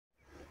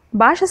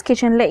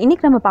bashaskitchen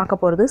இன்னைக்கு நம்ம பார்க்க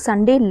போகிறது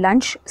Sunday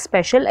lunch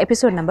special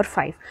episode number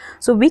 5.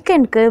 So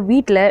வீக்கெண்டுக்கு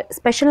வீட்டில்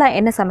ஸ்பெஷலாக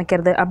என்ன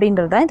சமைக்கிறது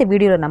அப்படின்றது தான் இந்த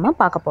வீடியோவில் நம்ம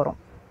பார்க்க போகிறோம்.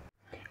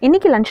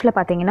 இன்றைக்கி லஞ்சில்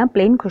பார்த்தீங்கன்னா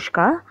plain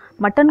குஷ்கா,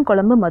 மட்டன்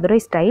குழம்பு மதுரை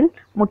ஸ்டைல்,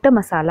 முட்டை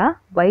மசாலா,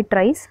 ஒயிட்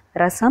ரைஸ்,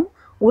 ரசம்,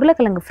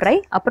 உருளைக்கிழங்கு ஃப்ரை,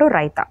 அப்புறம்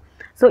ரைத்தா.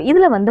 ஸோ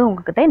இதில் வந்து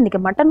உங்ககிட்ட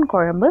இன்றைக்கி மட்டன்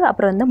குழம்பு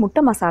அப்புறம் வந்து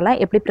முட்டை மசாலா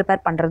எப்படி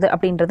ப்ரிப்பேர் பண்ணுறது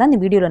அப்படின்றத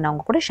இந்த வீடியோவில் நான்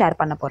உங்கள் கூட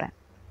ஷேர் பண்ண போகிறேன்.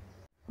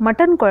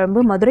 மட்டன் குழம்பு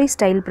மதுரை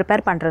ஸ்டைல்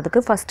ப்ரிப்பேர் பண்ணுறதுக்கு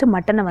ஃபஸ்ட்டு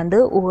மட்டனை வந்து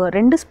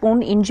 2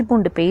 ஸ்பூன் இஞ்சி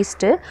பூண்டு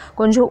பேஸ்ட்டு,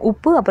 கொஞ்சம்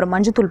உப்பு, அப்புறம்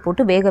மஞ்சத்தூள்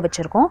போட்டு வேக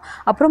வச்சுருக்கோம்.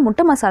 அப்புறம்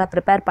முட்டை மசாலா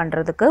ப்ரிப்பேர்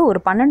பண்ணுறதுக்கு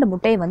ஒரு 12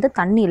 முட்டையை வந்து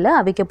தண்ணியில்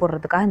அவிக்க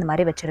போடுறதுக்காக இந்த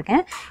மாதிரி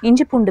வச்சுருக்கேன்.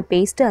 இஞ்சி பூண்டு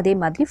பேஸ்ட்டு அதே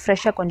மாதிரி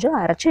ஃப்ரெஷ்ஷாக கொஞ்சம்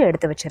அரைச்சி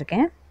எடுத்து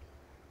வச்சுருக்கேன்.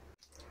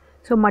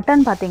 ஸோ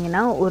மட்டன்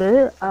பார்த்திங்கன்னா ஒரு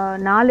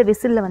 4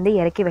 விசிலில் வந்து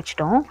இறக்கி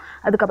வச்சிட்டோம்.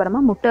 அதுக்கப்புறமா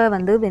முட்டை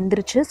வந்து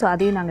வெந்துருச்சு. ஸோ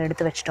அதையும் நாங்கள்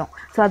எடுத்து வச்சிட்டோம்.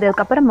 ஸோ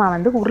அதுக்கப்புறமா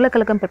வந்து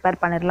உருளைக்கிழங்கு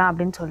ப்ரிப்பேர் பண்ணிடலாம்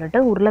அப்படின்னு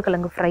சொல்லிட்டு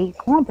உருளைக்கிழங்கு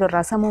ஃப்ரைக்கும் அப்புறம்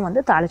ரசமும்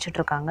வந்து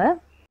தாளிச்சிட்ருக்காங்க.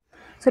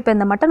 ஸோ இப்போ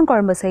இந்த மட்டன்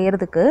குழம்பு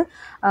செய்கிறதுக்கு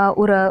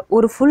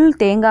ஒரு ஃபுல்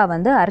தேங்காய்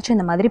வந்து அரைச்சி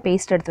இந்த மாதிரி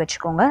பேஸ்ட் எடுத்து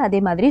வச்சுக்கோங்க. அதே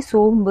மாதிரி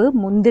சோம்பு,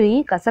 முந்திரி,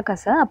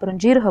 கசகசா,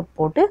 அப்புறம் ஜீரகம்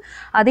போட்டு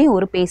அதையும்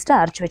ஒரு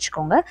பேஸ்ட்டை அரைச்சி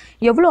வச்சுக்கோங்க.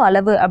 எவ்வளோ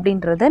அளவு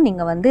அப்படின்றத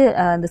நீங்கள் வந்து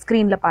அந்த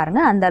ஸ்க்ரீனில்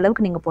பாருங்கள். அந்த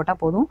அளவுக்கு நீங்கள்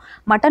போட்டால் போதும்.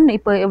 மட்டன்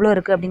இப்போ எவ்வளோ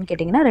இருக்குது அப்படின்னு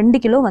கேட்டிங்கன்னா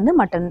 2 கிலோ வந்து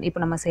மட்டன்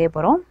இப்போ நம்ம செய்ய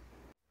போகிறோம்.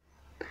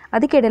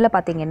 அதுக்கு இடையில்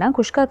பார்த்திங்கன்னா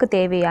குஷ்காவுக்கு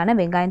தேவையான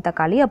வெங்காயம்,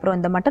 தக்காளி, அப்புறம்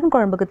இந்த மட்டன்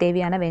குழம்புக்கு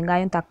தேவையான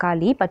வெங்காயம்,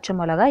 தக்காளி, பச்சை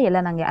மிளகாய்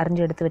எல்லாம் நாங்கள்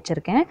அரிஞ்சு எடுத்து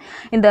வச்சுருக்கேன்.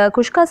 இந்த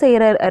குஷ்கா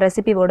செய்கிற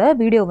ரெசிபியோட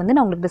வீடியோ வந்து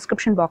நான் உங்களுக்கு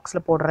டிஸ்கிரிப்ஷன்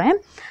பாக்ஸில் போடுறேன்.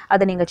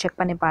 அதை நீங்கள் செக்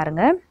பண்ணி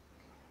பாருங்கள்.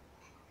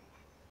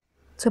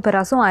 ஸோ இப்போ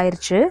ரசம்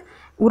ஆயிடுச்சு.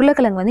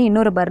 உருளைக்கிழங்கு வந்து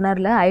இன்னொரு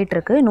பர்னரில்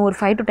ஆகிட்டுருக்கு. இன்னும் ஒரு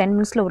 5 to 10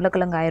 மினிட்ஸில்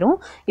உருளைக்கிழங்கு ஆயிரும்.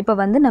 இப்போ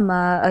வந்து நம்ம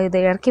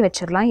இதை இறக்கி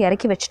வச்சிடலாம்.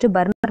 இறக்கி வச்சுட்டு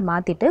பர்னர்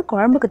மாற்றிட்டு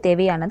குழம்புக்கு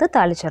தேவையானதை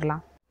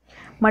தாளிச்சிடலாம்.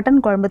 மட்டன்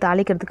குழம்பு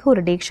தாளிக்கிறதுக்கு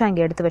ஒரு டேக்ஷா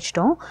இங்கே எடுத்து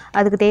வச்சிட்டோம்.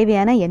 அதுக்கு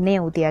தேவையான எண்ணெயை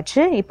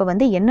ஊற்றியாச்சு. இப்போ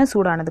வந்து எண்ணெய்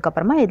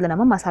சூடானதுக்கப்புறமா இதில்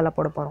நம்ம மசாலா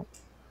போட போகிறோம்.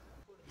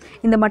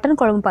 இந்த மட்டன்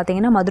குழம்பு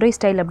பார்த்திங்கன்னா மதுரை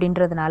ஸ்டைல்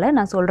அப்படின்றதுனால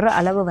நான் சொல்கிற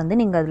அளவு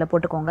வந்து நீங்கள் அதில்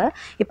போட்டுக்கோங்க.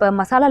 இப்போ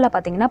மசாலாவில்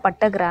பார்த்திங்கன்னா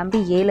பட்டை, கிராம்பு,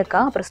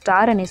 ஏலக்காய், அப்புறம்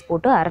ஸ்டார் அனீஸ்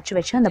போட்டு அரைச்சி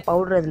வச்சு அந்த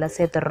பவுடர் இதில்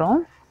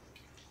சேர்த்துடுறோம்.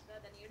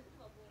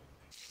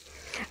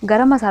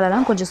 கரம்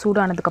மசாலாலாம் கொஞ்சம்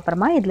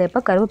சூடானதுக்கப்புறமா இதில் இப்போ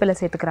கருவேப்பிலை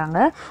சேர்த்துக்கிறாங்க.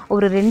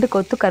 ஒரு 2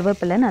 கொத்து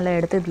கருவேப்பிலை நல்லா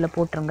எடுத்து இதில்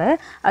போட்டுருங்க.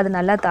 அது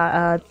நல்லா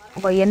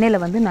எண்ணெயில்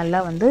வந்து நல்லா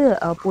வந்து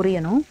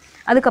பொரியணும்.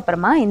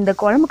 அதுக்கப்புறமா இந்த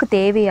குழம்புக்கு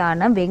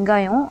தேவையான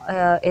வெங்காயம்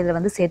இதில்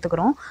வந்து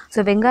சேர்த்துக்கிறோம்.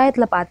 ஸோ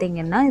வெங்காயத்தில்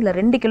பார்த்திங்கன்னா இதில்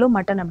 2 கிலோ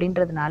மட்டன்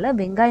அப்படின்றதுனால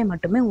வெங்காயம்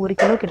மட்டுமே 1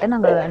 கிலோ கிட்ட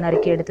நாங்கள்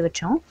நறுக்கி எடுத்து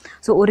வச்சோம்.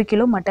 ஸோ 1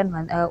 கிலோ மட்டன்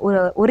வந்து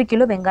 1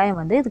 கிலோ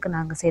வெங்காயம் வந்து இதுக்கு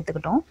நாங்கள்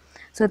சேர்த்துக்கிட்டோம்.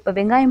 ஸோ இப்போ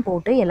வெங்காயம்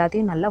போட்டு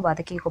எல்லாத்தையும் நல்லா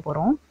வதக்கிக்க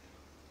போகிறோம்.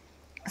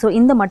 ஸோ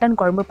இந்த மட்டன்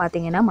குழம்பு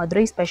பார்த்திங்கன்னா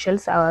Madurai special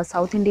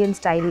south Indian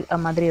style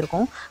மாதிரி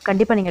இருக்கும்.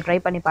 கண்டிப்பாக நீங்கள் ட்ரை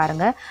பண்ணி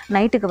பாருங்கள்.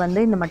 நைட்டுக்கு வந்து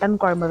இந்த மட்டன்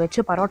குழம்பு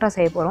வச்சு பரோட்டா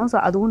செய்ய போகிறோம். ஸோ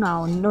அதுவும்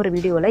நான் இன்னொரு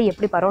வீடியோவில்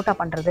எப்படி பரோட்டா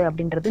பண்ணுறது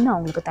அப்படின்றது நான்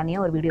உங்களுக்கு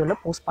தனியாக ஒரு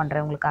வீடியோவில் போஸ்ட்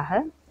பண்ணுறேன்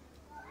உங்களுக்காக.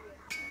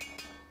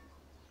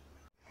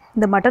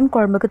 இந்த மட்டன்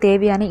குழம்புக்கு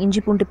தேவையான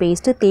இஞ்சி பூண்டு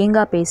பேஸ்ட்டு,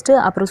 தேங்காய் பேஸ்ட்டு,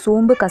 அப்புறம்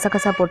சோம்பு,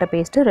 கசகசா போட்ட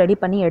பேஸ்ட்டு ரெடி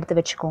பண்ணி எடுத்து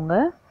வச்சுக்கோங்க.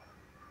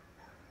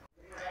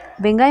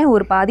 வெங்காயம்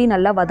ஒரு பாதி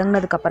நல்லா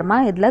வதங்கினதுக்கப்புறமா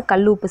இதில்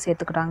கல் உப்பு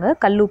சேர்த்துக்கிட்டாங்க.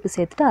 கல் உப்பு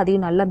சேர்த்துட்டு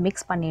அதையும் நல்லா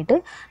மிக்ஸ் பண்ணிவிட்டு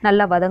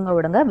நல்லா வதங்க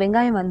விடுங்க.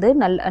 வெங்காயம் வந்து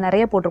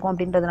நிறைய போட்டிருக்கோம்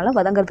அப்படின்றதுனால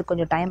வதங்கிறதுக்கு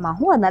கொஞ்சம் டைம்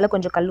ஆகும். அதனால்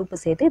கொஞ்சம் கல் உப்பு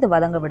சேர்த்து இதை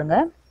வதங்க விடுங்க.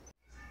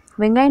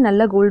 வெங்காயம்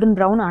நல்லா கோல்டன்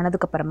ப்ரௌன்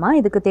ஆனதுக்கப்புறமா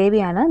இதுக்கு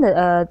தேவையான இந்த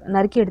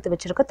நறுக்கி எடுத்து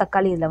வச்சுருக்க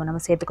தக்காளி இதில்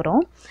நம்ம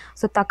சேர்த்துக்கிறோம்.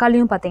 ஸோ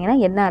தக்காளியும் பார்த்திங்கன்னா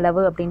என்ன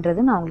அளவு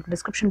அப்படின்றது நான் உங்களுக்கு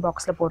டிஸ்கிரிப்ஷன்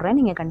பாக்ஸில் போடுறேன்.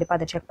 நீங்கள் கண்டிப்பாக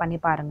அதை செக் பண்ணி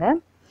பாருங்கள்.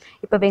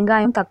 இப்போ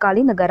வெங்காயம்,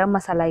 தக்காளி, இந்த கரம்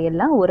மசாலா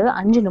எல்லாம் ஒரு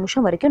 5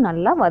 நிமிஷம் வரைக்கும்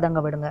நல்லா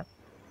வதங்க விடுங்க.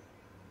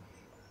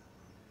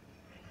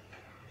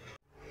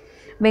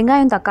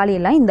 வெங்காயம், தக்காளி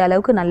எல்லாம் இந்த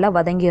அளவுக்கு நல்லா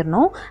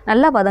வதங்கிடணும்.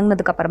 நல்லா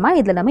வதங்கினதுக்கப்புறமா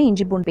இதில் நம்ம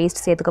இஞ்சி பூண்டு பேஸ்ட்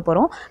சேர்த்துக்க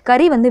போகிறோம்.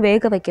 கறி வந்து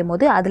வேக வைக்கும்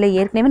போது அதில்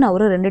ஏற்கனவே நான்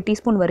ஒரு 2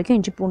 டீஸ்பூன் வரைக்கும்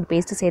இஞ்சி பூண்டு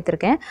பேஸ்ட்டு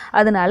சேர்த்துருக்கேன்.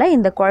 அதனால்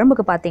இந்த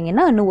குழம்புக்கு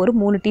பார்த்திங்கன்னா இன்னும் ஒரு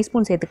 3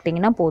 டீஸ்பூன்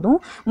சேர்த்துக்கிட்டிங்கன்னா போதும்.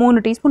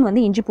 3 டீஸ்பூன்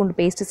வந்து இஞ்சி பூண்டு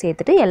பேஸ்ட்டு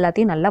சேர்த்துட்டு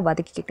எல்லாத்தையும் நல்லா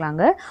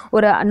வதக்கிக்கலாங்க.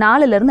 ஒரு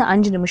 4லேருந்து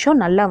 5 நிமிஷம்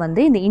நல்லா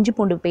வந்து இந்த இஞ்சி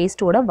பூண்டு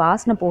பேஸ்ட்டோட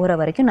வாசனை போகிற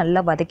வரைக்கும்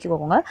நல்லா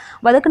வதக்கிக்கோங்க.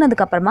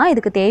 வதக்கினதுக்கப்புறமா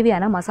இதுக்கு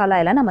தேவையான மசாலா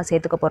எல்லாம் நம்ம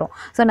சேர்த்துக்க போகிறோம்.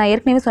 ஸோ நான்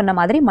ஏற்கனவே சொன்ன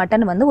மாதிரி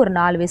மட்டன் வந்து ஒரு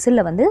 4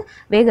 விசிலில் வந்து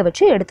வேக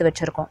வச்சு எடுத்து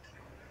வச்சுருக்கோம்.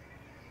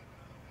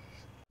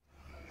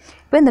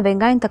 இப்போ இந்த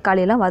வெங்காயம்,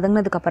 தக்காளியெல்லாம்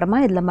வதங்கினதுக்கப்புறமா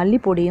இதில்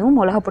மல்லிப்பொடியும்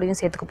மிளகாப்பொடியும்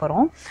சேர்த்துக்க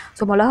போகிறோம்.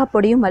 ஸோ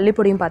மிளகாப்பொடியும்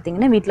மல்லிப்பொடியும்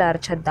பார்த்திங்கன்னா வீட்டில்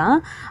அரைச்சது தான்.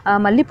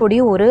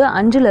 மல்லிப்பொடியும் ஒரு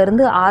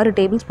 5லேருந்து 6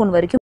 டேபிள் ஸ்பூன்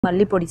வரைக்கும்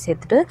மல்லிப்பொடி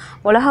சேர்த்துட்டு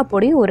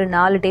மிளகாப்பொடி ஒரு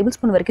 4 டேபிள்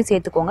ஸ்பூன் வரைக்கும்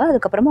சேர்த்துக்கோங்க.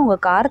 அதுக்கப்புறமா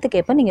உங்கள் காரத்துக்கு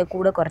ஏற்ப நீங்கள்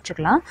கூட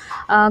குறைச்சிக்கலாம்.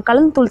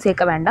 கலந்து தூள்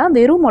சேர்க்க வேண்டாம்.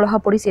 வெறும்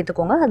மிளகாப்பொடி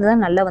சேர்த்துக்கோங்க.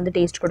 அதுதான் நல்லா வந்து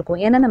டேஸ்ட் கொடுக்கும்.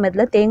 ஏன்னா நம்ம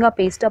இதில் தேங்காய்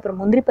பேஸ்ட்டு அப்புறம்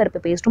முந்திரி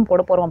பருப்பு பேஸ்ட்டும்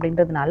போட போகிறோம்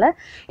அப்படின்றதுனால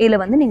இதில்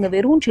வந்து நீங்கள்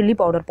வெறும் சில்லி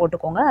பவுடர்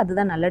போட்டுக்கோங்க.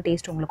 அதுதான் நல்ல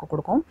டேஸ்ட் உங்களுக்கு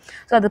கொடுக்கும்.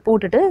 ஸோ அதை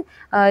போட்டுட்டு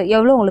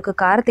எவ்வளோ உங்களுக்கு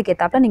காரத்துக்கு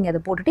ஏற்றாப்புல நீங்கள்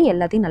அதை போட்டுட்டு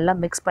எல்லாத்தையும் நல்லா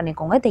மிக்ஸ்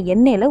பண்ணிக்கோங்க. இந்த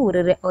எண்ணெயில்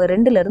ஒரு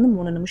 2லேருந்து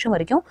 3 நிமிஷம்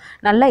வரைக்கும்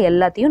நல்லா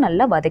எல்லாத்தையும்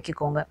நல்லா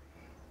வதக்கிக்கோங்க.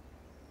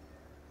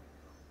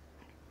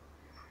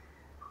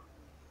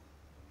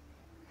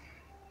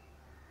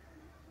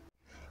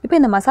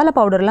 இப்போ இந்த மசாலா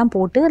பவுடர்லாம்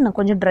போட்டு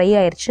கொஞ்சம் ட்ரை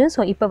ஆயிடுச்சு.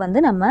 ஸோ இப்போ வந்து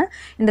நம்ம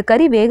இந்த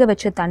கறி வேக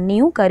வச்ச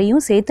தண்ணியும் கறியும்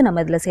சேர்த்து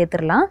நம்ம இதில்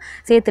சேர்த்துடலாம்.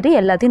 சேர்த்துட்டு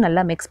எல்லாத்தையும்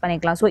நல்லா மிக்ஸ்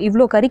பண்ணிக்கலாம். ஸோ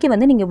இவ்வளோ கறிக்கு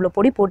வந்து நீங்கள் இவ்வளோ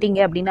பொடி போட்டிங்க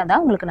அப்படின்னா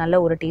தான் உங்களுக்கு நல்ல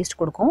ஒரு டேஸ்ட்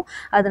கொடுக்கும்.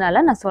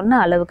 அதனால நான் சொன்ன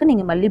அளவுக்கு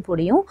நீங்கள்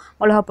மல்லிப்பொடியும்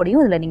மிளகா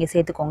பொடியும் இதில் நீங்கள்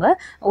சேர்த்துக்கோங்க.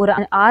 ஒரு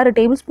 6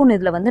 டேபிள் ஸ்பூன்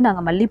இதில் வந்து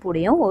நாங்கள்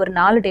மல்லிப்பொடியும் ஒரு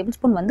 4 டேபிள்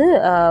ஸ்பூன் வந்து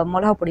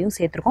மிளகா பொடியும்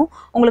சேர்த்துருக்கோம்.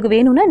 உங்களுக்கு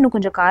வேணும்னா இன்னும்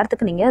கொஞ்சம்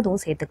காரத்துக்கு நீங்கள்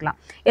அதுவும் சேர்த்துக்கலாம்.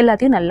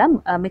 எல்லாத்தையும் நல்லா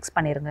மிக்ஸ்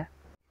பண்ணிடுங்க.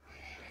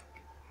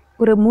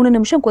 ஒரு 3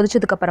 நிமிஷம்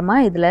கொதிச்சதுக்கப்புறமா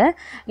இதில்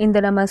இந்த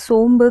நம்ம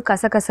சோம்பு,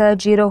 கசகசை,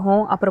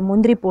 ஜீரகம், அப்புறம்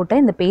முந்திரி போட்ட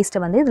இந்த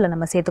பேஸ்ட்டை வந்து இதில்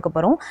நம்ம சேர்த்துக்க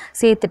போகிறோம்.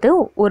 சேர்த்துட்டு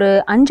ஒரு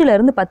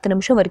 5லேருந்து 10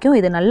 நிமிஷம் வரைக்கும்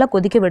இதை நல்லா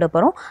கொதிக்க விட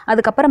போகிறோம்.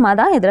 அதுக்கப்புறமா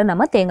தான் இதில்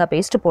நம்ம தேங்காய்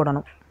பேஸ்ட்டு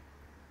போடணும்.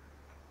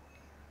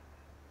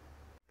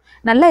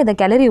 நல்லா இதை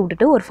கிளறி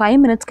விட்டுட்டு ஒரு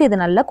 5 மினிட்ஸ்க்கு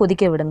இதை நல்லா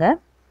கொதிக்க விடுங்க.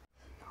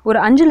 ஒரு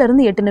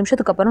 5லேருந்து 8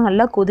 நிமிஷத்துக்கு அப்புறம்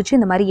நல்லா கொதிச்சு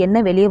இந்த மாதிரி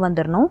எண்ணெய் வெளியே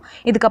வந்துடணும்.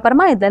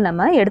 இதுக்கப்புறமா இதில்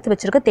நம்ம எடுத்து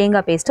வச்சுருக்க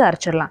தேங்காய் பேஸ்ட்டு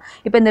அரைச்சிடலாம்.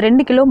 இப்போ இந்த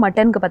 2 கிலோ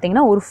மட்டனுக்கு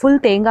பார்த்திங்கன்னா ஒரு ஃபுல்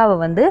தேங்காவை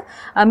வந்து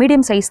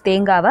மீடியம் சைஸ்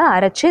தேங்காவை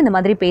அரைச்சி இந்த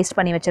மாதிரி பேஸ்ட்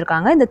பண்ணி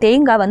வச்சுருக்காங்க. இந்த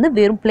தேங்காய் வந்து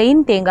வெறும்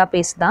பிளெயின் தேங்காய்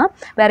பேஸ்ட் தான்,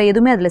 வேறு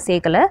எதுவுமே அதில்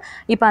சேர்க்கலை.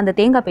 இப்போ அந்த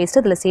தேங்காய்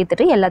பேஸ்ட்டு அதில்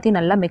சேர்த்துட்டு எல்லாத்தையும்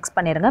நல்லா மிக்ஸ்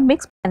பண்ணிடுங்க.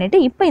 மிக்ஸ் பண்ணிவிட்டு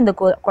இப்போ இந்த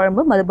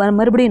குழம்பு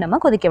மறுபடியும் நம்ம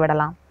கொதிக்க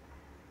விடலாம்.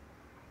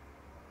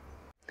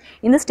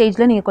 இந்த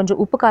ஸ்டேஜில் நீங்கள் கொஞ்சம்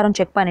உப்பு காரம்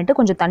செக் பண்ணிவிட்டு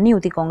கொஞ்சம் தண்ணி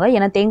ஊற்றிக்கோங்க.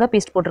 ஏன்னா தேங்காய்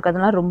பேஸ்ட்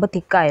போட்டிருக்கிறதுனால ரொம்ப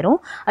திக்காயிரும்.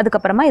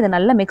 அதுக்கப்புறமா இதை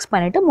நல்லா மிக்ஸ்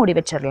பண்ணிவிட்டு மூடி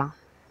வச்சிடலாம்.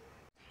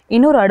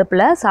 இன்னொரு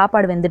அடுப்பில்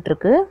சாப்பாடு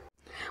வெந்துட்டுருக்கு.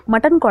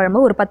 மட்டன் குழம்பு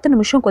ஒரு 10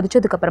 நிமிஷம்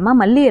கொதிச்சதுக்கப்புறமா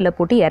மல்லி இலை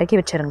போட்டு இறக்கி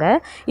வச்சுருங்க.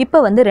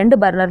 இப்போ வந்து 2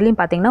 பர்னர்லையும்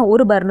பார்த்தீங்கன்னா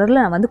ஒரு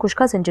பர்னரில் நான் வந்து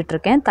குஷ்கா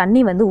செஞ்சுட்ருக்கேன்.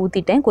 தண்ணி வந்து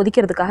ஊற்றிட்டேன்,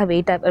 கொதிக்கிறதுக்காக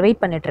வெயிட்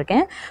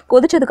பண்ணிட்டுருக்கேன்.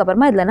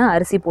 கொதிச்சதுக்கப்புறமா இதில் நான்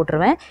அரிசி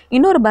போட்டுருவேன்.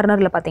 இன்னொரு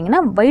பர்னரில்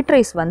பார்த்தீங்கன்னா ஒயிட்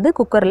ரைஸ் வந்து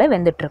குக்கரில்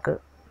வெந்துட்டுருக்கு.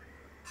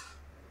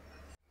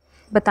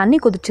 இப்போ தண்ணி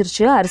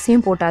கொதிச்சிருச்சு,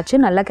 அரிசியும் போட்டாச்சு,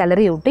 நல்லா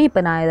கிளறி விட்டு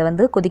இப்போ நான் இதை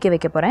வந்து கொதிக்க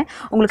வைக்க போகிறேன்.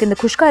 உங்களுக்கு இந்த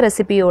குஷ்கா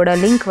ரெசிபியோட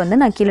லிங்க் வந்து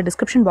நான் கீழே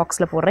டிஸ்கிரிப்ஷன்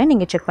பாக்ஸில் போடுறேன்,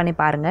 நீங்கள் செக் பண்ணி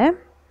பாருங்கள்.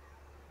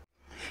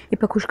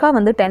 இப்போ குஷ்கா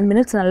வந்து 10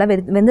 மினிட்ஸ் நல்லா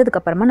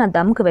வெந்ததுக்கப்புறமா நான்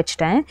தம்க்கு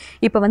வச்சுட்டேன்.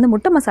 இப்போ வந்து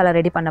முட்டை மசாலா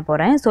ரெடி பண்ண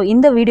போகிறேன். ஸோ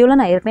இந்த வீடியோவில்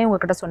நான் ஏற்கனவே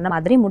உங்கள்கிட்ட சொன்ன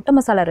மாதிரி முட்டை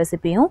மசாலா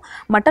ரெசிப்பியும்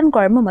மட்டன்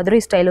குழம்பு மதுரை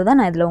ஸ்டைலும் தான்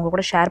நான் இதில் உங்கள்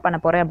கூட ஷேர் பண்ண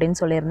போகிறேன் அப்படின்னு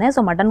சொல்லியிருந்தேன்.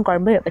 ஸோ மட்டன்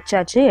குழம்பு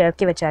வச்சாச்சு,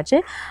 இறக்கி வச்சாச்சு.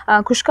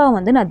 குஷ்காவை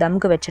வந்து நான்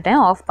தம்க்கு வச்சுட்டேன்,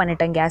 ஆஃப்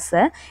பண்ணிட்டேன்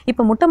கேஸை.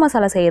 இப்போ முட்டை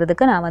மசாலா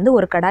செய்கிறதுக்கு நான் வந்து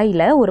ஒரு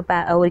கடாயில் ஒரு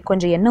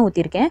கொஞ்சம் எண்ணெய்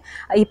ஊற்றிருக்கேன்.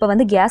 இப்போ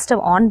வந்து கேஸ்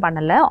ஸ்டவ் ஆன்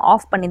பண்ணலை,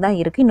 ஆஃப் பண்ணி தான்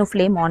இருக்குது, இன்னும்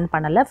ஃப்ளேம் ஆன்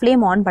பண்ணலை.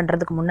 ஃப்ளேம் ஆன்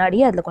பண்ணுறதுக்கு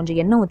முன்னாடியே அதில் கொஞ்சம்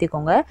எண்ணெய்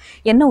ஊற்றிக்கோங்க.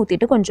 எண்ணெய்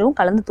ஊற்றிட்டு கொஞ்சம்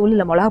கலந்து தூள்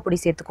இல்லை மிளகா பொடி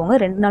சேர்த்துக்கோங்க.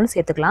 2 நாளும்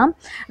சேர்த்துக்கலாம்.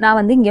 நான்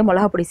வந்து இங்கே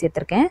மிளகா பொடி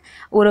சேர்த்துருக்கேன்.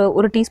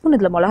 ஒரு டீஸ்பூன்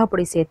இதில் மிளகா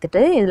பொடி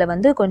சேர்த்துட்டு இதில்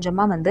வந்து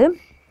கொஞ்சமாக வந்து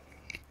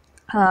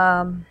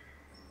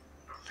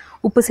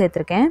உப்பு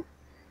சேர்த்துருக்கேன்.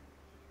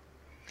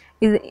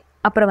 இது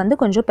அப்புறம் வந்து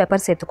கொஞ்சம்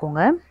பெப்பர்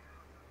சேர்த்துக்கோங்க.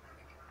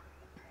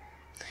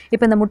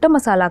 இப்போ இந்த முட்டை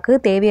மசாலாவுக்கு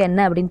தேவை என்ன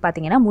அப்படின்னு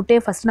பார்த்தீங்கன்னா,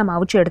 முட்டையை ஃபஸ்ட்டு நம்ம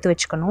அவிச்சு எடுத்து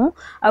வச்சுக்கணும்.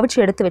 அவிச்சு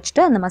எடுத்து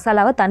வச்சுட்டு அந்த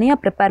மசாலாவை தனியாக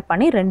ப்ரிப்பேர்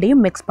பண்ணி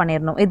 2யும் மிக்ஸ்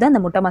பண்ணிடணும். இதுதான்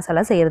இந்த முட்டை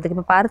மசாலா செய்கிறதுக்கு.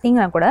 இப்போ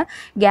பார்த்தீங்கன்னா கூட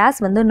கேஸ்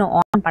வந்து இன்னும்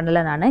ஆன்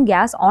பண்ணலை. நான்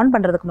கேஸ் ஆன்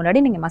பண்ணுறதுக்கு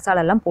முன்னாடி நீங்கள்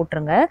மசாலாலாம்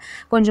போட்டுருங்க.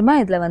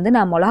 கொஞ்சமாக இதில் வந்து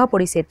நான் மிளகா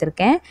பொடி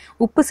சேர்த்துருக்கேன்,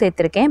 உப்பு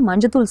சேர்த்துருக்கேன்,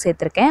 மஞ்சத்தூள்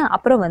சேர்த்துருக்கேன்,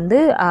 அப்புறம் வந்து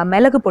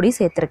மிளகு பொடி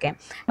சேர்த்துருக்கேன்.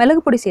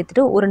 மிளகு பொடி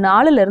சேர்த்துட்டு ஒரு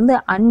 4லேருந்து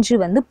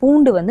 5 வந்து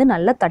பூண்டு வந்து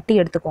நல்லா தட்டி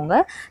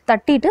எடுத்துக்கோங்க.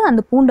 தட்டிட்டு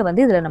அந்த பூண்டை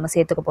வந்து இதில் நம்ம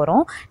சேர்த்துக்க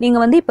போகிறோம்.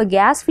 நீங்கள் வந்து இப்போ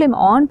கேஸ் ஃப்ளேம்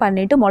ஆன்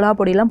பண்ணிவிட்டு மிளகா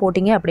பொடியெலாம்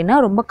போட்டிங்க அப்படின்னா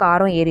ரொம்ப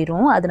காரம்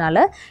ஏறிடும்.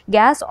 அதனால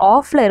கேஸ்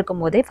ஆஃபில்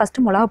இருக்கும் போதே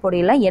ஃபஸ்ட்டு மிளகா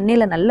பொடியெல்லாம்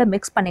எண்ணெயில் நல்லா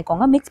மிக்ஸ்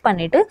பண்ணிக்கோங்க. மிக்ஸ்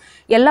பண்ணிவிட்டு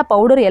எல்லா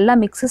பவுடர் எல்லா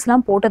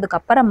மிக்ஸஸ்லாம்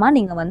போட்டதுக்கப்புறமா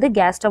நீங்கள் வந்து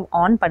கேஸ் ஸ்டவ்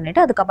ஆன்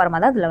பண்ணிவிட்டு அதுக்கப்புறமா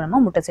தான் அதில் நம்ம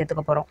முட்டை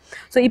சேர்த்துக்க போகிறோம்.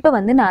 ஸோ இப்போ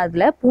வந்து நான்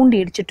அதில் பூண்டு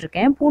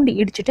இடிச்சிட்ருக்கேன். பூண்டு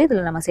இடிச்சிட்டு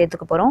இதில் நம்ம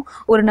சேர்த்துக்க போகிறோம்.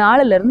 ஒரு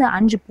 4லேருந்து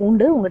 5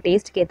 பூண்டு உங்கள்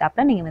டேஸ்ட்டுக்கு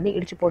ஏற்றாப்புல நீங்கள் வந்து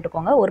இடிச்சு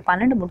போட்டுக்கோங்க. ஒரு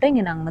 12 முட்டை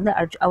இங்கே நாங்கள் வந்து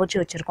அவிச்சு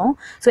வச்சுருக்கோம்.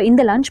 ஸோ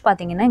இந்த லஞ்ச்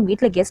பார்த்தீங்கன்னா எங்கள்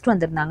வீட்டில் கெஸ்ட்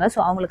வந்திருந்தாங்க.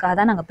 ஸோ அவங்களுக்காக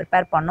தான் நாங்கள்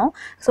ப்ரிப்பேர் பண்ணோம்.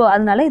 ஸோ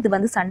அதனால இது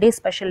வந்து சண்டே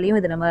ஸ்பெஷல்லையும்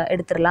இது நம்ம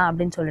எடுத்துடலாம்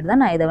அப்படின்னு சொல்லிட்டு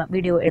தான் நான் இதை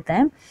வீடியோ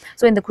எடுத்தேன்.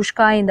 ஸோ இந்த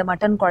குஷ்கா, இந்த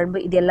மட்டன்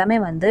குழம்பு இது எல்லாமே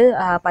வந்து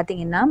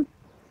பார்த்தீங்கன்னா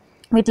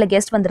வீட்டில்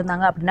கெஸ்ட்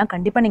வந்திருந்தாங்க அப்படின்னா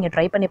கண்டிப்பாக நீங்கள்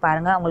ட்ரை பண்ணி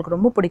பாருங்கள், அவங்களுக்கு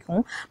ரொம்ப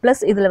பிடிக்கும்.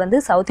 ப்ளஸ் இதில் வந்து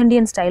சவுத்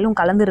இண்டியன் ஸ்டைலும்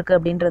கலந்துருக்கு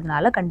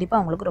அப்படின்றதுனால கண்டிப்பாக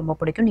அவங்களுக்கு ரொம்ப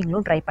பிடிக்கும்.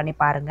 நீங்களும் ட்ரை பண்ணி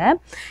பாருங்கள்.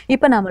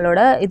 இப்போ நம்மளோட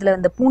இதில்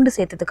இந்த பூண்டு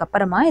சேர்த்ததுக்கு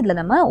அப்புறமா இதில்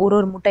நம்ம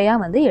ஒரு முட்டையாக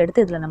வந்து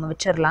எடுத்து இதில் நம்ம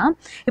வச்சிடலாம்.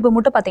 இப்போ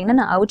முட்டை பார்த்திங்கன்னா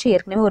நான் அவிச்சு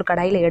ஏற்கனவே ஒரு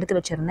கடாயில் எடுத்து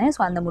வச்சுருந்தேன்.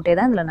 ஸோ அந்த முட்டையை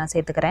தான் இதில் நான்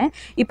சேர்த்துக்கிறேன்.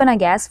 இப்போ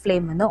நான் கேஸ்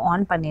ஃப்ளேம் வந்து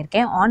ஆன்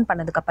பண்ணியிருக்கேன். ஆன்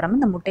பண்ணதுக்கப்புறமா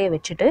இந்த முட்டையை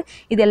வச்சுட்டு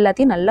இது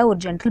எல்லாத்தையும் நல்லா ஒரு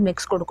ஜென்டில்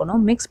மிக்ஸ்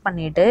கொடுக்கணும். மிக்ஸ்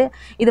பண்ணிவிட்டு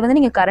இதை வந்து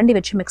நீங்கள் கரண்டி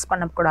வச்சு மிக்ஸ்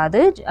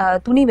பண்ணக்கூடாது,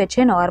 துணி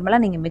வச்சே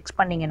நார்மலாக நீங்கள் மிக்ஸ்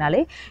பண்ணிங்கனாலே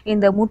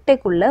இந்த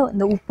முட்டைக்குள்ளே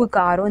இந்த உப்பு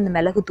காரம், இந்த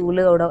மிளகு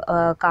தூளோட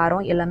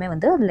காரம் எல்லாமே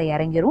வந்து அதில்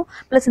இறங்கிரும்.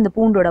 ப்ளஸ் இந்த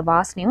பூண்டோட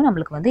வாசனையும்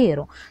நம்மளுக்கு வந்து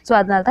ஏறும். ஸோ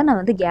அதனால தான் நான்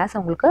வந்து கேஸ்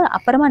உங்களுக்கு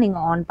அப்புறமா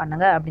நீங்கள் ஆன்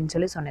பண்ணுங்க அப்படின்னு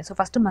சொல்லி சொன்னேன். ஸோ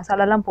ஃபஸ்ட்டு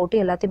மசாலாலாம் போட்டு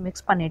எல்லாத்தையும்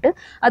மிக்ஸ் பண்ணிவிட்டு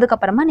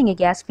அதுக்கப்புறமா நீங்கள்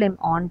கேஸ் ஃப்ளேம்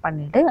ஆன்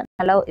பண்ணிவிட்டு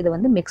நல்லா இதை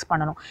வந்து மிக்ஸ்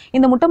பண்ணணும்.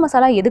 இந்த முட்டை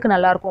மசாலா எதுக்கு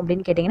நல்லாயிருக்கும்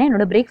அப்படின்னு கேட்டிங்கன்னா,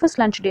 என்னோட பிரேக்ஃபாஸ்ட்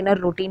லஞ்ச்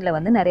டின்னர் ரொட்டீனில்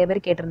வந்து நிறைய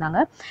பேர் கேட்டிருந்தாங்க,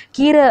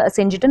 கீரை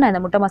செஞ்சுட்டு நான்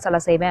இந்த முட்டை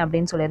மசாலா செய்வேன்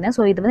அப்படின்னு சொல்லியிருந்தேன்.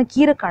 ஸோ இது வந்து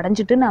கீரை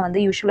கடைஞ்சிட்டு நான்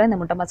வந்து யூஸ்வலாக இந்த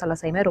முட்டை மசாலா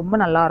செய்வேன், ரொம்ப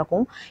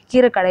நல்லாயிருக்கும்.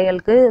 கீரை கடைய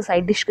துவையலுக்கு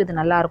சைட் டிஷ்க்கு இது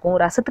நல்லாயிருக்கும்,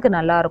 ரசத்துக்கு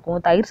நல்லாயிருக்கும்,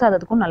 தயிர்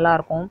சாதத்துக்கும்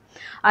நல்லாயிருக்கும்.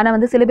 ஆனால்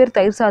வந்து சில பேர்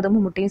தயிர்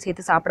சாதமும் முட்டையும்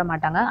சேர்த்து சாப்பிட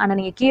மாட்டாங்க. ஆனால்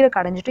நீங்கள் கீரை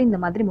கடைஞ்சிட்டு இந்த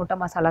மாதிரி முட்டை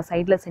மசாலா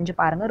சைடில் செஞ்சு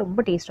பாருங்கள், ரொம்ப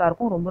டேஸ்ட்டாக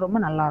இருக்கும், ரொம்ப ரொம்ப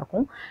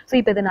நல்லாயிருக்கும். ஸோ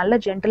இப்போ இது நல்லா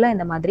ஜென்டலாக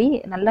இந்த மாதிரி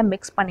நல்லா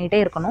மிக்ஸ் பண்ணிகிட்டே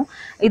இருக்கணும்.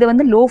 இதை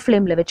வந்து லோ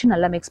ஃப்ளேமில் வச்சு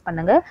நல்லா மிக்ஸ்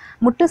பண்ணுங்கள்.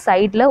 முட்டை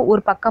சைடில்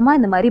ஒரு பக்கமாக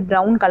இந்த மாதிரி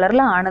ப்ரௌன்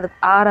கலரில்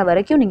ஆற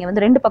வரைக்கும் நீங்கள்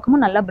வந்து 2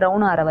 பக்கமும் நல்லா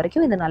ப்ரௌன் ஆகிற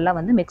வரைக்கும் இது நல்லா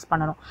வந்து மிக்ஸ்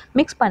பண்ணணும்.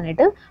 மிக்ஸ்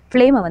பண்ணிவிட்டு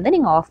ஃப்ளேமை வந்து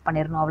நீங்கள் ஆஃப்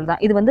பண்ணிடணும்.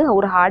 அவ்வளோதான். இது வந்து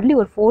ஒரு ஹார்ட்லி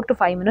ஒரு 4 to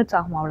 5 minutes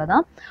ஆகும்.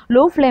 அவ்வளோதான்.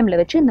 லோ ஃப்ளேமில்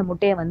வச்சு இந்த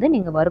முட்டையை வந்து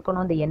நீங்கள்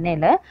வறுக்கணும். இந்த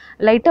எண்ணெயில்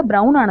லைட்டாக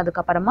ப்ரௌன்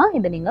ஆனதுக்கப்புறமா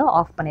இதை நீங்கள்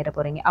ஆஃப் பண்ணிட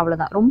போகிறீங்க.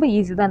 அவ்வளோதான். ரொம்ப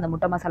ஈஸி தான் இந்த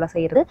முட்டை மசாலா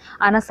செய்கிறது.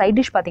 ஆனால் சைட்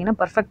டிஷ் பார்த்தீங்கன்னா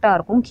பர்ஃபெக்டாக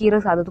இருக்கும். கீரை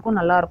சாதத்துக்கும்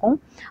நல்லாயிருக்கும்,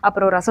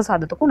 அப்புறம் ரச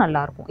சாதத்துக்கும்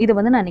நல்லாயிருக்கும். இது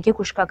வந்து நான் இன்றைக்கி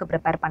குஷ்காக்கு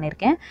ப்ரிப்பேர்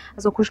பண்ணியிருக்கேன்.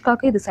 ஸோ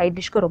குஷ்காக்கு இது சைட்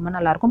டிஷ்க்கு ரொம்ப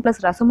நல்லாயிருக்கும்.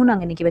 ப்ளஸ் ரசமும்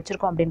நாங்கள் இன்றைக்கி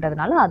வச்சுருக்கோம்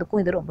அப்படின்றதுனால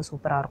அதுக்கும் இது ரொம்ப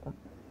சூப்பராக இருக்கும்.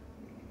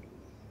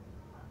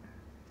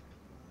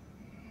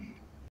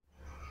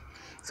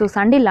 ஸோ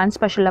சண்டே லன்ச்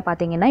ஸ்பெஷலில்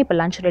பார்த்தீங்கன்னா இப்போ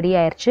லன்ச் ரெடி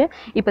ஆயிடுச்சு.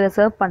 இப்போ இதை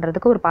சர்வ்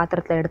பண்ணுறதுக்கு ஒரு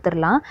பாத்திரத்தில்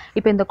எடுத்துடலாம்.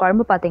 இப்போ இந்த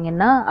குழம்பு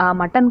பார்த்தீங்கன்னா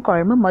மட்டன்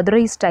குழம்பு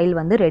மதுரை ஸ்டைல்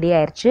வந்து ரெடி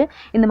ஆயிடுச்சு.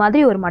 இந்த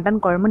மாதிரி ஒரு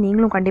மட்டன் குழம்பு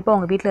நீங்களும் கண்டிப்பாக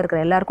உங்கள் வீட்டில்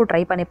இருக்கிற எல்லாருக்கும்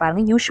ட்ரை பண்ணி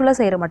பாருங்கள். யூஸ்வலாக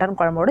செய்கிற மட்டன்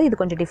குழம்போட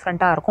இது கொஞ்சம்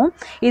டிஃப்ரெண்ட்டாக இருக்கும்.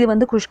 இது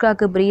வந்து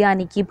குஷ்காக்கு,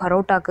 பிரியாணிக்கு,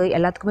 பரோட்டாக்கு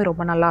எல்லாத்துக்குமே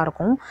ரொம்ப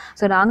நல்லாயிருக்கும்.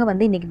 ஸோ நாங்கள்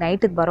வந்து இன்றைக்கி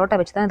நைட்டு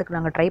பரோட்டா வச்சு தான் இதுக்கு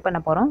நாங்கள் ட்ரை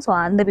பண்ண போகிறோம். ஸோ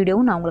அந்த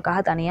வீடியோவும் நான்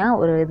உங்களுக்காக தனியாக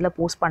ஒரு இதில்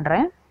போஸ்ட்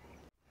பண்ணுறேன்.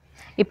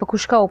 இப்போ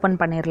குஷ்கா ஓப்பன்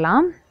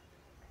பண்ணிடலாம்.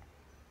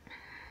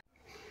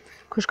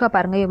 குஷ்கா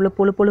பாருங்கள் எவ்வளோ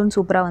பொழு பொழுன்னு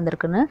சூப்பராக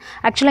வந்திருக்குன்னு.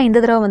 ஆக்சுவலாக இந்த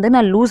தடவை வந்து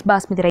நான் லூஸ்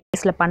பாஸ்மதி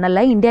ரைஸில்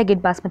பண்ணலை, இந்தியா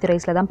கேட் பாஸ்மதி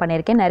ரைஸில் தான்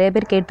பண்ணியிருக்கேன். நிறைய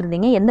பேர்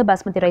கேட்டிருந்தீங்க எந்த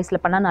பாஸ்மதி ரைஸில்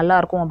பண்ணால்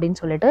நல்லாயிருக்கும் அப்படின்னு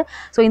சொல்லிட்டு.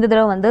 ஸோ இந்த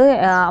தடவை வந்து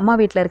அம்மா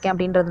வீட்டில் இருக்கேன்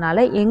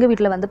அப்படின்றதுனால எங்கள்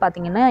வீட்டில் வந்து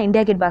பார்த்திங்கன்னா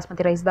இந்தியா கேட்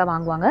பாஸ்மதி ரைஸ் தான்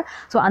வாங்குவாங்க.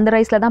 ஸோ அந்த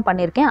ரைஸில் தான்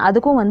பண்ணியிருக்கேன்.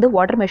 அதுக்கும் வந்து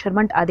வாட்டர்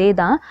மெஷர்மெண்ட் அதே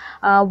தான்,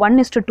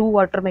 1:2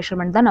 வாட்டர்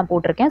மெஷர்மெண்ட் தான் நான்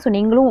போட்டிருக்கேன். ஸோ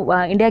நீங்களும்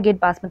இந்தியா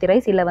கேட் பாஸ்மதி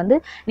ரைஸ் இல்லை வந்து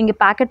நீங்கள்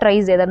பேக்கெட்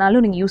ரைஸ்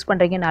எதனாலும் நீங்கள் யூஸ்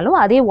பண்ணுறீங்கனாலும்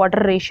அதே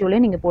வாட்டர்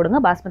ரேஷியோலேயே நீங்கள் போடுங்க.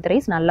 பாஸ்மதி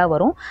ரைஸ் நல்லா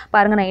வரும்.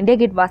 பாருங்கள், நான் இந்தியா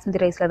கேட் பாஸ்மதி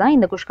ரைஸில் தான்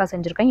இந்த குஷ்கா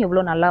செஞ்சுருக்கேன்.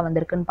 எவ்வளோ நல்லா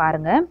வந்திருக்குன்னு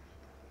பாருங்கள்.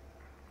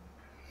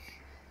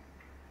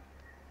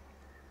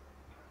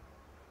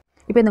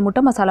 இப்போ இந்த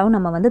முட்டை மசாலாவும்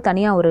நம்ம வந்து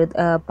தனியாக ஒரு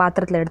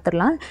பாத்திரத்தில்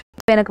எடுத்துடலாம்.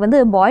 இப்போ எனக்கு வந்து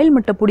பாயில்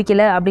முட்டை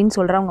பிடிக்கல அப்படின்னு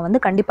சொல்கிறவங்க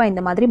வந்து கண்டிப்பாக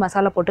இந்த மாதிரி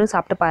மசாலா போட்டு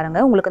சாப்பிட்டு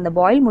பாருங்கள். உங்களுக்கு இந்த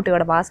பாயில்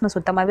முட்டையோட வாசனை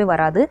சுத்தமாகவே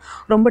வராது,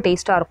 ரொம்ப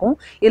டேஸ்ட்டாக இருக்கும்.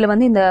 இதில்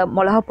வந்து இந்த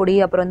மிளகா பொடி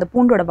அப்புறம் இந்த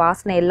பூண்டோட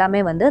வாசனை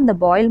எல்லாமே வந்து இந்த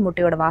பாயில்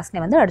முட்டையோட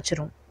வாசனை வந்து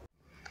அடிச்சிடும்.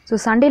 So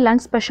Sunday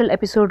lunch special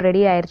episode ready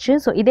ஆயிடுச்சு.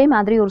 ஸோ இதே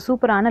மாதிரி ஒரு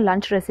சூப்பரான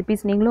லன்ச்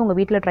ரெசிபிஸ் நீங்களும் உங்கள்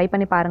வீட்டில் ட்ரை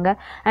பண்ணி பாருங்கள்.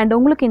 அண்ட்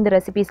உங்களுக்கு இந்த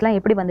ரெசிபிஸ்லாம்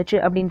எப்படி வந்துச்சு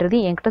அப்படின்றது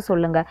என்கிட்ட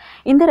சொல்லுங்கள்.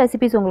 இந்த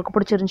ரெசிபிஸ் உங்களுக்கு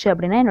பிடிச்சிருந்துச்சு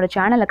அப்படின்னா என்னோட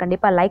சேனலை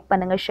கண்டிப்பாக லைக்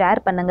பண்ணுங்கள்,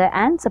 ஷேர் பண்ணுங்கள்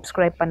அண்ட்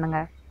சப்ஸ்கிரைப்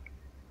பண்ணுங்கள்.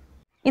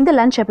 இந்த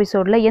லன்ச்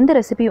எபிசோடில் எந்த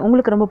ரெசிபி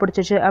உங்களுக்கு ரொம்ப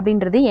பிடிச்சிச்சு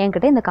அப்படின்றது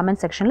என்கிட்ட இந்த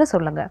கமெண்ட் செக்ஷனில்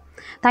சொல்லுங்கள்.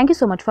 தேங்க்யூ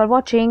ஸோ மச் ஃபார்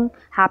வாட்சிங்.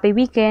 Happy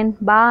weekend.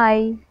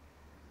 பாய்.